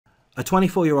A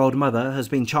 24-year-old mother has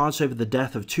been charged over the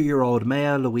death of 2-year-old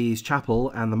Mayor Louise Chappell,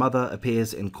 and the mother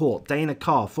appears in court. Dana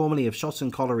Carr, formerly of Shotton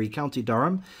Colliery, County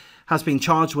Durham, has been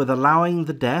charged with allowing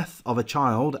the death of a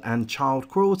child and child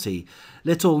cruelty.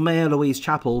 Little Mayor Louise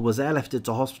Chappell was airlifted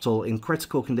to hospital in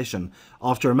critical condition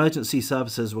after emergency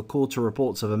services were called to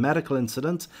reports of a medical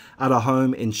incident at a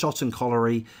home in Shotton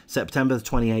Colliery, September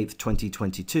 28,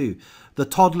 2022. The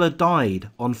toddler died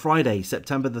on Friday,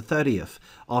 September the 30th,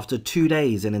 after 2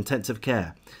 days in intensive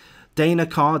care. Dana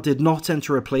Carr did not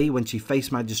enter a plea when she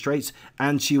faced magistrates,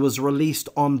 and she was released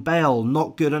on bail.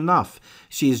 Not good enough.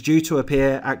 She is due to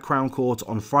appear at Crown Court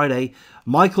on Friday.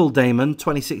 Michael Damon,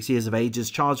 26 years of age, is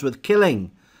charged with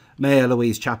killing Mayor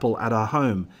Louise Chappell at her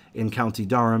home in County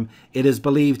Durham. It is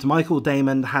believed Michael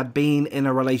Damon had been in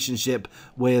a relationship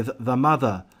with the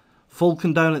mother. Full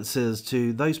condolences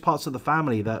to those parts of the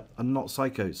family that are not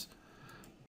psychos.